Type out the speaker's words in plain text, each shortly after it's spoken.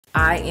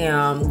I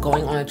am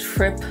going on a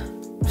trip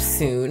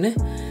soon,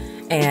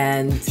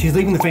 and she's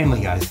leaving the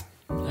family, guys.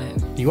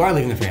 You are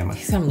leaving the family.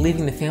 I'm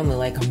leaving the family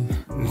like I'm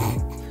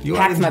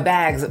packing my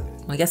bags.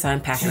 I guess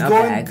I'm packing a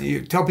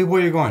bag. Tell people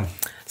where you're going.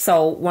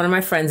 So one of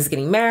my friends is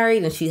getting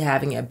married, and she's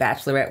having a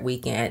bachelorette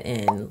weekend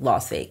in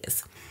Las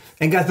Vegas.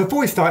 And guys, before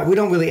we start, we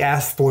don't really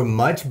ask for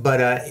much,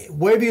 but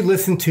wherever you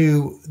listen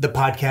to the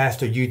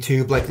podcast or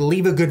YouTube, like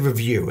leave a good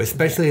review.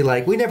 Especially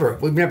like we've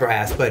never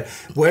asked, but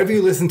wherever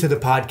you listen to the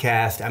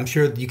podcast, I'm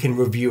sure you can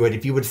review it.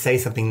 If you would say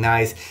something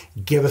nice,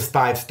 give us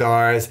 5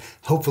 stars.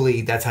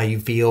 Hopefully that's how you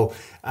feel.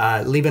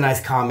 Leave a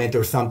nice comment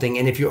or something.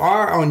 And if you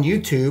are on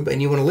YouTube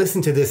and you want to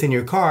listen to this in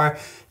your car,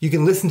 you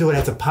can listen to it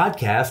as a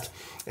podcast.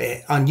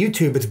 On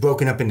YouTube, it's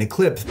broken up into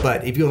clips,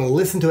 but if you want to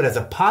listen to it as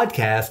a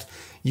podcast,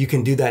 you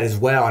can do that as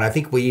well. And I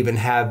think we even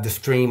have the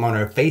stream on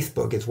our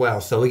Facebook as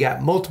well. So we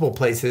got multiple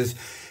places.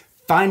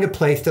 Find a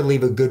place to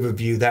leave a good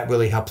review. That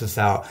really helps us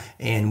out.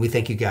 And we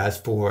thank you guys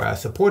for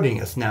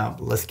supporting us. Now,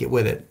 let's get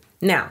with it.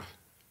 Now.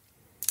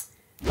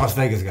 Las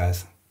Vegas,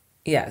 guys.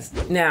 Yes.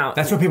 Now.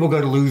 That's where people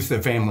go to lose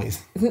their families.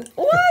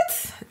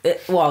 What?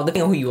 Well,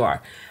 depending on who you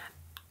are.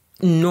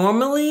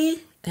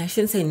 Normally, I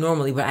shouldn't say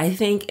normally, but I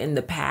think in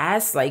the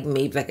past, like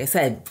maybe, like I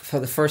said, for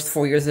the first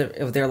 4 years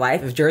of their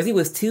life, if Jersey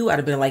was 2, I'd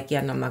have been like,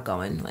 yeah, no, I'm not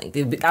going. Like,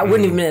 I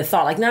wouldn't even have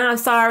thought like, nah, I'm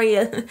sorry,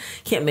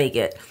 can't make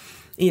it.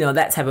 You know,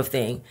 that type of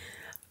thing.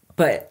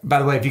 But by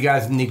the way, if you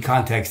guys need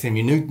context and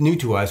you're new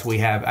to us, we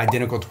have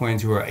identical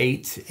twins who are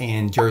 8,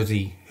 and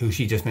Jersey, who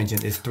she just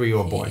mentioned, is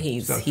 3-year-old boy.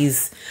 He's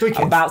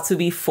about to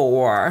be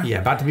 4. Yeah,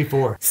 about to be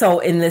 4. So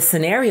in this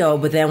scenario,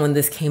 but then when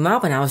this came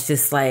up, and I was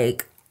just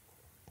like,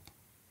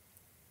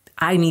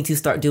 I need to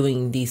start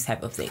doing these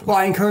type of things. Well,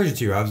 I encouraged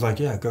you. I was like,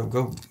 yeah,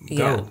 go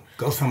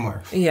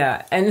somewhere.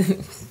 Yeah, and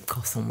go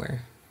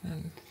somewhere.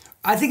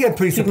 I think I'm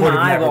pretty supportive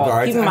in that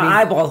regard. Keeping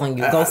my eyeballs on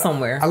you. Go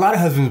somewhere. A lot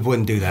of husbands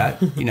wouldn't do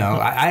that. You know,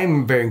 I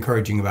am very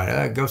encouraging about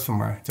it. Go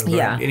somewhere. So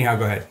anyhow,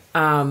 go ahead.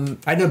 I know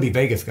it'd be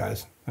Vegas,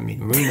 guys. I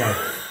mean,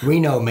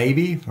 Reno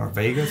maybe, or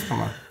Vegas.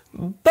 Come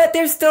on. But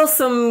there's still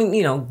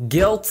some,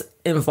 guilt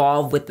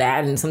involved with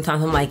that. And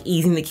sometimes I'm like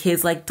easing the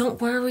kids, like, don't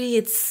worry,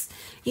 it's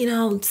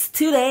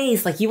 2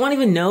 days. Like, you won't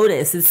even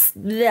notice.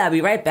 I'll be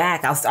right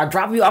back. I'll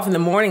drop you off in the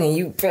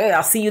morning, and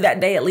I'll see you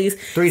that day at least.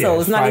 3 days. So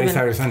it's not Friday, even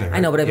Saturday, Sunday. Right?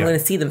 I know, but I'm going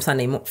to see them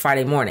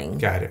Friday morning.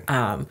 Got it.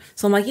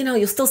 So I'm like,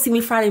 you'll still see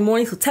me Friday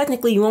morning. So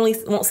technically, you only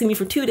won't see me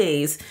for 2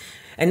 days,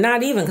 and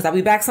not even because I'll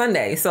be back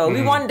Sunday. So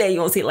it'll be one day you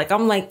won't see it. Like,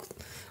 I'm like,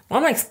 well,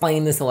 I'm not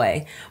explaining this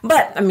away.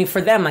 But I mean, for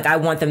them, like, I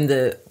want them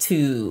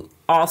to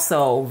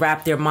also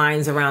wrap their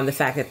minds around the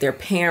fact that their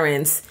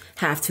parents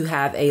have to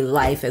have a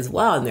life as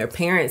well, and their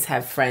parents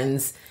have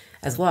friends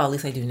as well. At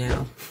least I do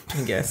now,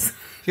 I guess.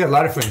 You got a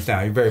lot of friends now.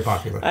 You're very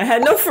popular. I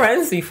had no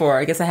friends before.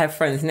 I guess I have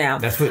friends now.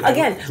 That's what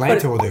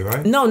Atlanta will do,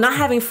 right? No, not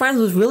having friends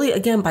was really,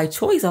 again, by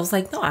choice. I was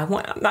like, no, I'm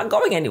not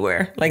going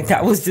anywhere. Like,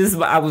 that was just,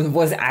 I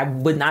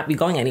would not be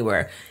going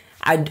anywhere.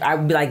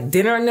 I'd be like,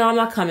 dinner? No, I'm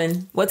not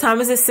coming. What time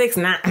is it? 6?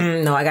 Nah,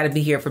 no, I got to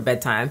be here for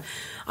bedtime.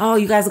 Oh,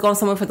 you guys are going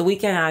somewhere for the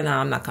weekend? No,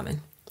 I'm not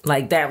coming.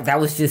 Like, that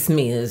was just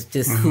me. It was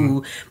just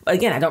who,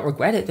 again, I don't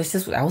regret it.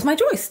 That was my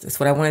choice. That's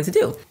what I wanted to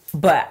do.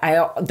 But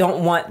I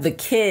don't want the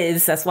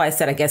kids, that's why I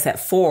said, I guess at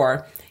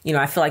 4,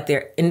 I feel like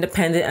they're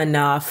independent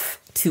enough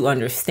to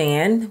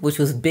understand, which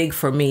was big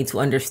for me to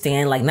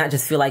understand, like, not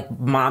just feel like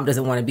mom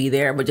doesn't want to be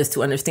there, but just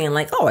to understand,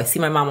 like, oh, I see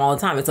my mom all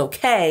the time. It's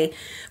okay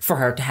for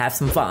her to have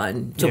some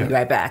fun. She'll be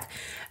right back.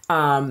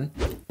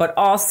 But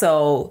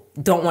also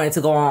don't want it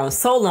to go on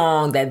so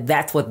long that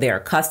that's what they're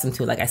accustomed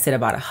to. Like I said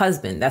about a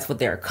husband, that's what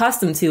they're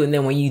accustomed to. And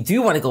then when you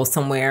do want to go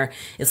somewhere,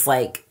 it's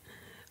like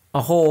a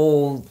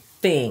whole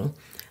thing.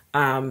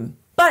 But,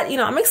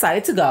 I'm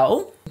excited to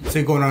go. So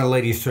you're going on a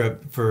ladies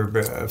trip for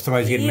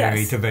somebody's getting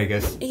married to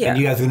Vegas. Yeah. And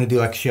you guys are going to do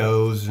like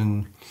shows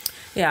and...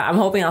 Yeah, I'm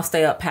hoping I'll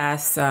stay up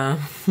past...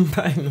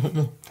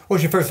 Well,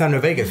 it's your first time to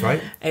Vegas,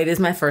 right? It is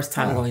my first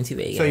time going to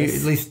Vegas. So you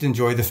at least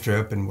enjoy the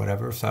strip and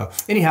whatever. So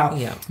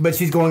anyhow, but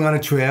she's going on a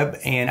trip,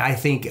 and I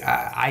think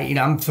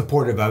I'm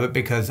supportive of it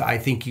because I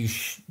think I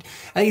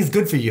think it's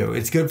good for you.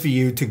 It's good for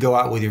you to go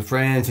out with your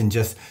friends and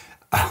just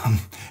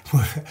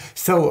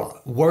so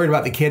worried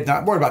about the kids.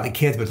 Not worried about the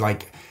kids, but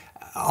like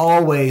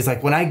always,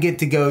 like when I get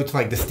to go to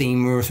like the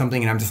steamer or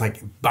something, and I'm just like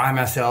by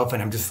myself,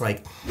 and I'm just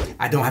like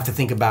I don't have to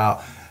think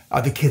about.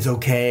 Are the kids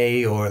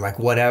okay or like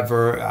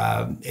whatever?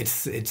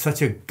 It's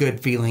such a good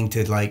feeling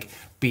to like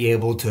be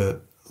able to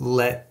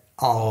let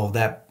all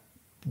that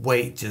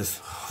weight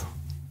just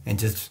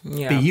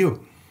be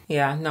you.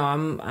 Yeah, no,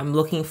 I'm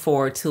looking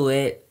forward to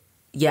it.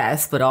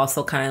 Yes, but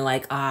also kind of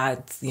like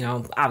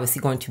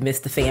obviously going to miss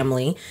the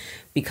family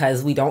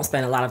because we don't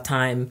spend a lot of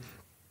time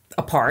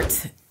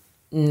apart,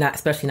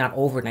 especially not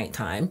overnight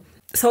time.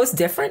 So it's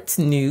different, it's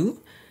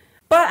new.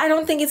 But I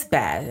don't think it's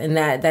bad, and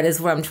that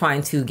is what I'm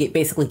trying to get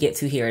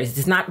to here.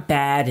 It's not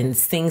bad, and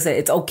it's things that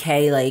it's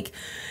okay. Like,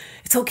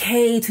 it's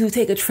okay to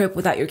take a trip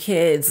without your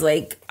kids.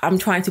 Like, I'm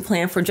trying to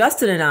plan for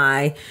Justin and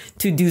I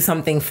to do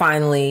something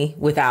finally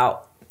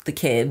without the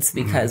kids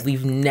because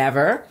we've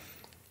never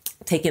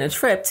taken a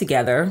trip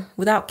together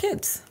without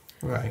kids.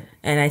 Right.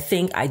 And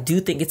I do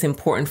think it's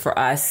important for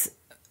us,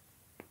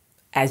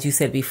 as you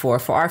said before,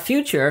 for our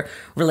future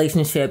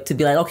relationship to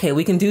be like, okay,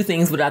 we can do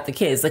things without the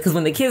kids. Like, because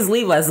when the kids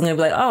leave us, it's going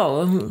to be like,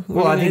 oh,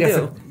 what are we going to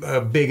do? That's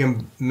a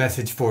big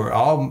message for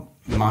all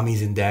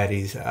mommies and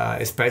daddies,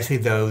 especially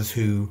those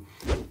who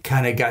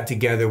kind of got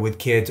together with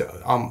kids,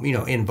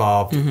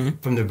 involved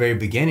from the very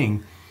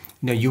beginning.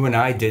 You and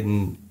I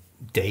didn't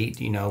date.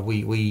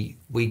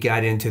 We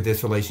got into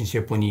this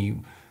relationship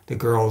when the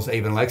girls,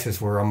 Ava and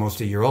Alexis, were almost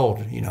a year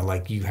old.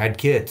 Like, you had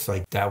kids.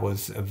 Like, that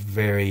was a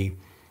very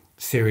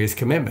serious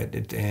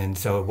commitment. And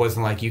so it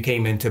wasn't like you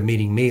came into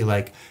meeting me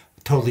like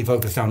totally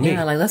focused on me.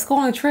 Yeah, like, let's go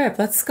on a trip.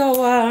 Let's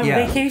go on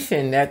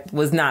vacation. That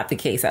was not the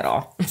case at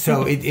all.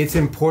 So it's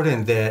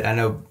important that, I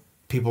know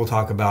people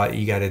talk about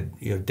you got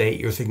to date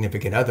your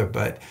significant other,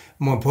 but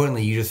more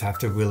importantly, you just have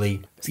to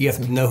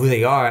know who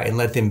they are and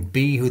let them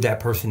be who that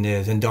person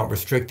is, and don't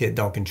restrict it,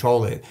 don't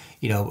control it.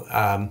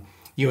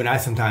 You and I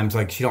sometimes,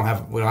 like, we don't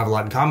have a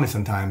lot in common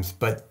sometimes,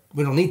 but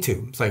we don't need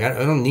to. It's like, I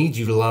don't need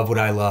you to love what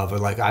I love, or,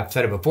 like I've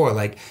said it before,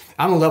 like,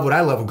 I'm gonna love what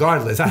I love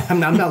regardless. I'm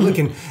not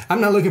looking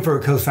for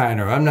a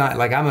cosigner. I'm not,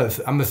 like,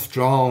 I'm a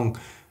strong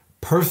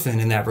person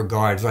in that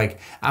regard. It's like,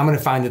 I'm gonna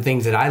find the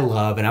things that I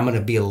love, and I'm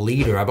gonna be a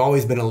leader. I've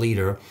always been a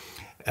leader.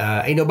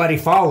 Ain't nobody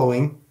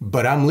following,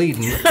 but I'm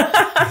leading.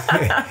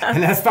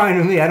 And that's fine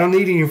with me. I don't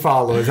need any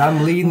followers.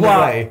 I'm leading the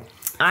way.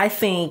 I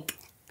think,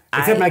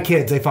 except my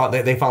kids, they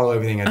follow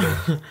everything I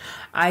do.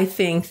 I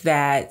think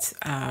that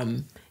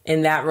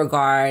in that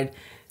regard,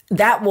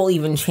 that will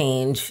even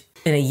change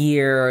in a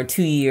year or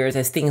 2 years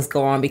as things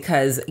go on,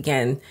 because,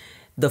 again,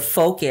 the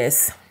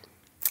focus,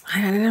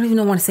 I don't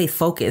even want to say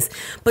focus,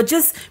 but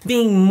just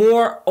being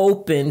more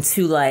open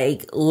to,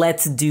 like,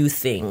 let's do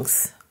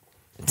things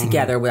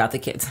together without the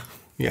kids.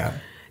 Yeah.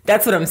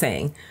 That's what I'm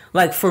saying.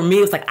 Like, for me,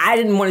 it's like, I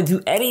didn't want to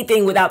do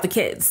anything without the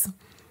kids,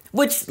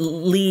 which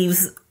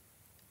leaves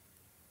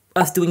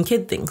us doing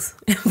kid things,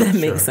 if that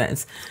makes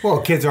sense.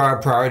 Well, kids are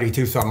our priority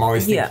too, so I'm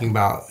always thinking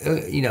about,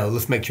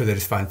 let's make sure that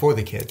it's fun for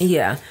the kids.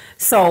 Yeah.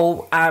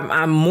 So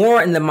I'm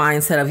more in the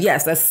mindset of,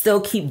 yes, let's still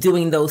keep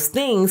doing those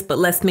things, but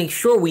let's make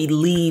sure we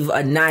leave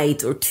a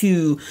night or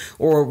two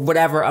or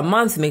whatever a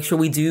month to make sure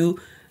we do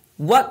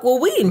what will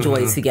we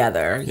enjoy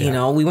together.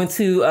 Yeah. We went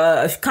to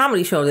a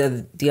comedy show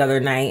the other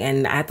night,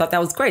 and I thought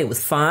that was great. It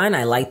was fun.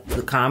 I liked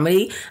the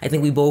comedy. I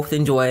think we both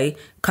enjoy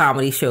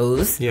comedy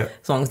shows,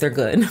 as long as they're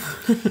good.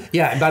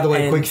 Yeah, and by the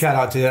way, quick shout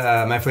out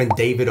to my friend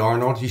David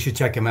Arnold. You should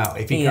check him out.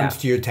 If he comes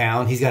to your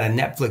town, he's got a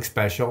Netflix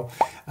special.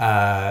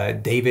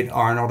 David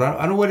Arnold. I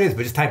don't know what it is,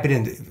 but just type it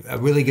in. A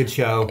really good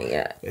show.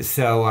 Yeah.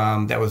 So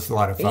that was a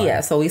lot of fun. Yeah,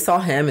 so we saw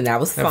him, and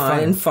that was fun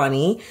and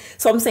funny.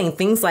 So I'm saying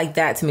things like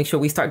that to make sure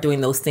we start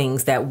doing those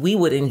things that we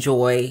would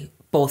enjoy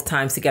both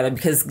times together,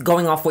 because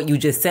going off what you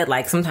just said,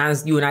 like,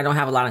 sometimes you and I don't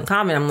have a lot in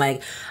common. I'm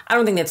like, I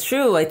don't think that's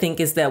true. I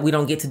think it's that we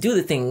don't get to do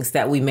the things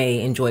that we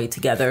may enjoy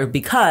together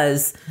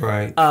because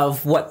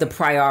of what the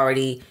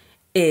priority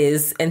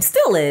is and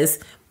still is.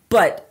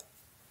 But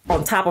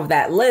on top of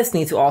that list,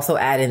 need to also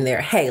add in there,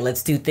 hey,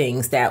 let's do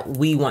things that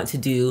we want to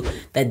do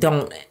that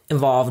don't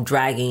involve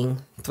dragging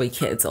 3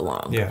 kids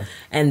along. Yeah.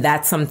 And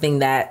that's something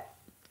that,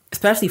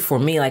 especially for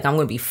me, like, I'm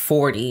going to be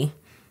 40.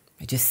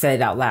 I just said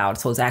it out loud,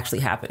 so it's actually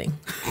happening.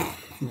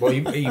 Well,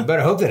 you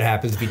better hope that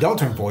happens. If you don't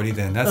turn 40,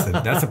 then that's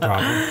a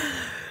problem.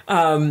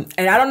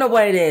 And I don't know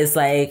what it is.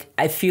 Like,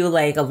 I feel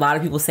like a lot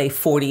of people say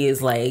 40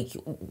 is like,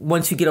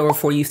 once you get over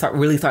 40, you start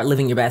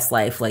living your best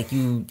life. Like,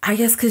 I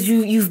guess because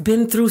you've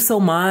been through so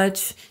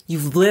much,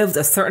 you've lived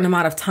a certain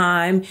amount of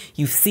time,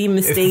 you've seen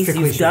mistakes,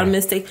 you've done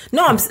mistakes.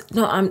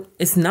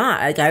 It's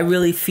not. Like, I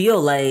really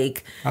feel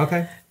like,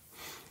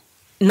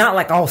 not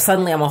like, oh,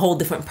 suddenly I'm a whole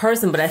different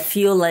person, but I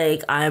feel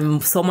like I'm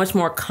so much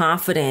more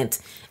confident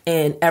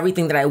in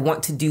everything that I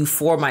want to do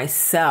for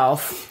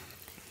myself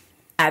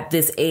at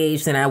this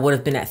age than I would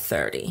have been at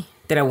 30,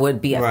 than I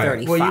would be at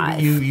 35.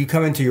 Well, you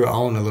come into your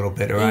own a little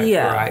bit, right?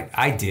 Yeah.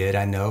 I did.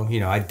 I know.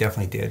 I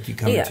definitely did. You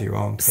come into your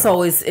own.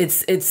 So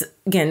it's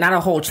again, not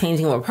a whole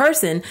changing of a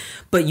person,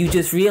 but you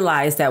just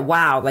realize that,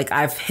 wow, like,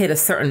 I've hit a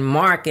certain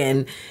mark,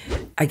 and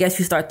I guess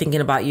you start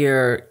thinking about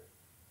your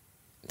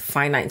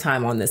finite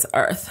time on this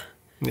earth.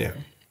 Yeah.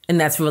 And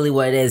that's really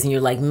what it is. And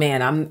you're like,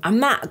 man, I'm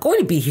not going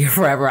to be here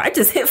forever. I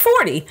just hit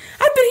 40.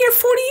 I've been here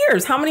 40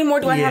 years. How many more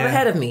do I have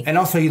ahead of me? And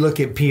also, you look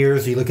at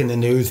peers, you look in the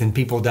news, and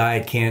people die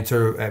of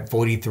cancer at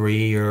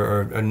 43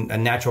 or a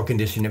natural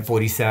condition at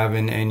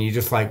 47. And you're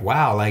just like,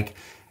 wow, like,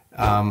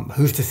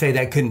 who's to say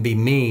that couldn't be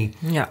me?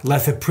 Yeah.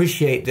 Let's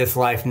appreciate this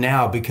life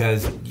now,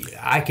 because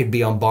I could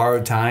be on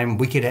borrowed time.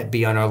 We could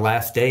be on our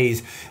last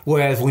days.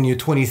 Whereas when you're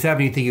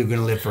 27, you think you're going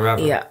to live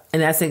forever. Yeah,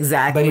 and that's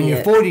exactly. But in your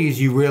 40s,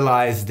 you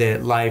realize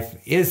that life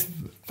is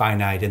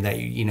finite and that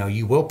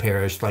you will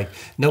perish. Like,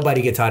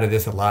 nobody gets out of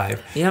this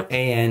alive. Yep.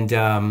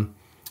 And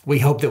we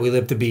hope that we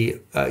live to be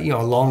a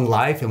long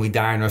life, and we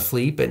die in our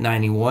sleep at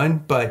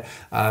 91. But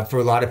for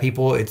a lot of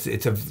people, it's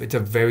a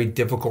very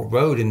difficult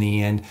road in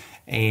the end.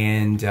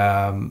 and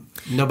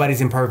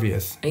nobody's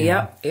impervious.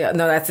 Yep. Yeah.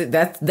 No,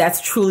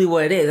 that's truly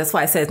what it is. That's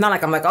why I said it's not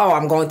like I'm like, oh,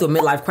 I'm going through a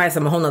midlife crisis.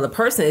 I'm a whole nother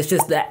person. It's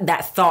just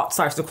that thought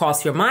starts to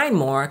cross your mind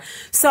more.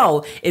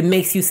 So it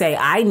makes you say,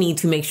 I need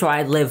to make sure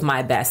I live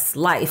my best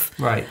life.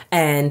 Right.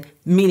 And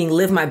meaning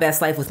live my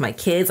best life with my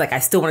kids. Like I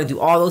still want to do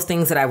all those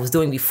things that I was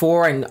doing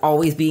before and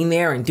always being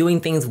there and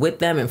doing things with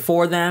them and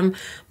for them.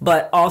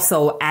 But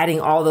also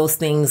adding all those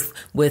things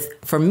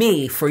for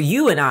me, for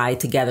you and I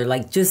together,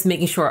 like just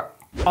making sure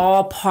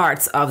all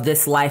parts of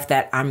this life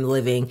that I'm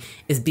living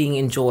is being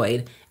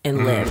enjoyed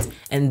and lived.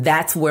 And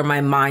that's where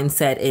my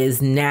mindset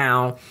is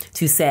now,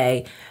 to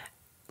say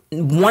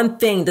one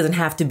thing doesn't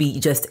have to be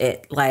just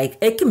it. Like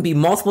it can be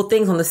multiple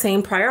things on the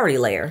same priority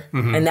layer.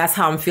 And that's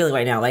how I'm feeling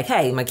right now. Like,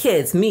 hey, my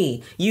kids,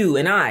 me, you,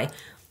 and I,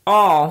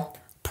 all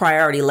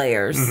priority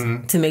layers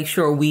to make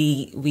sure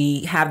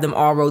we have them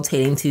all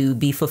rotating to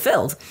be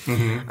fulfilled.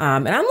 And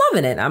I'm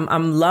loving it.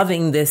 I'm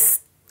loving this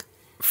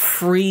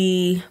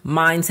free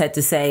mindset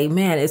to say,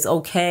 man, it's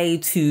okay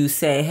to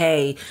say,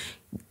 hey,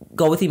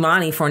 go with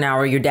Imani for an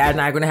hour. Your dad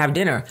and I are going to have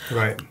dinner.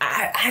 Right.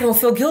 I don't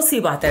feel guilty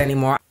about that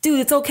anymore.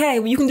 Dude, it's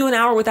okay. You can do an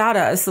hour without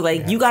us. So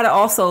like, you got to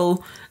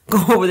also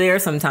go over there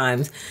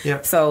sometimes.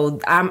 Yep. So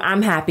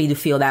I'm happy to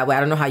feel that way. I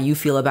don't know how you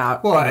feel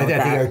about Well, I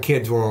that. think our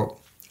kids will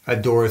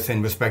adore us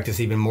and respect us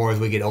even more as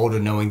we get older,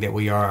 knowing that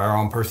we are our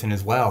own person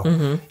as well.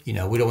 You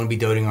know, we don't want to be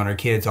doting on our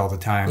kids all the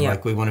time. Yeah.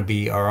 Like we want to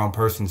be our own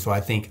person. So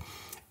I think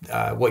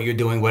what you're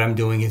doing, what I'm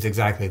doing is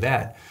exactly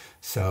that.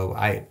 So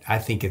I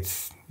think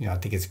it's, I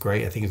think it's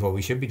great. I think it's what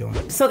we should be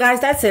doing. So guys,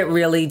 that's it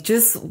really.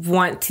 Just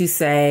want to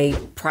say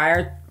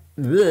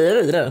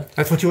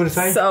That's what you want to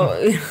say?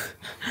 So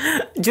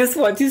just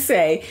want to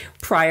say,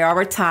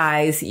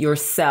 prioritize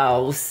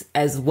yourselves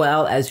as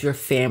well as your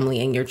family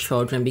and your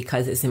children,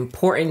 because it's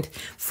important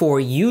for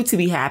you to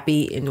be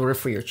happy in order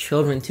for your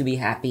children to be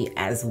happy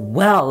as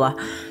well.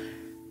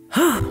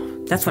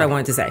 That's what I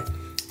wanted to say.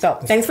 So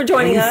thanks for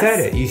joining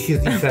us. You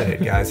said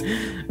it, guys.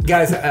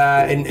 Guys,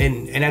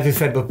 and as we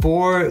said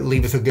before,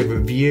 leave us a good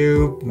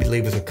review,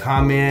 leave us a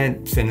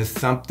comment, send us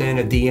something,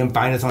 a DM,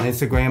 find us on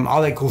Instagram,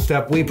 all that cool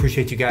stuff. We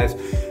appreciate you guys,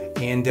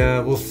 and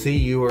we'll see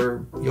you,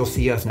 or you'll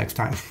see us next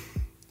time.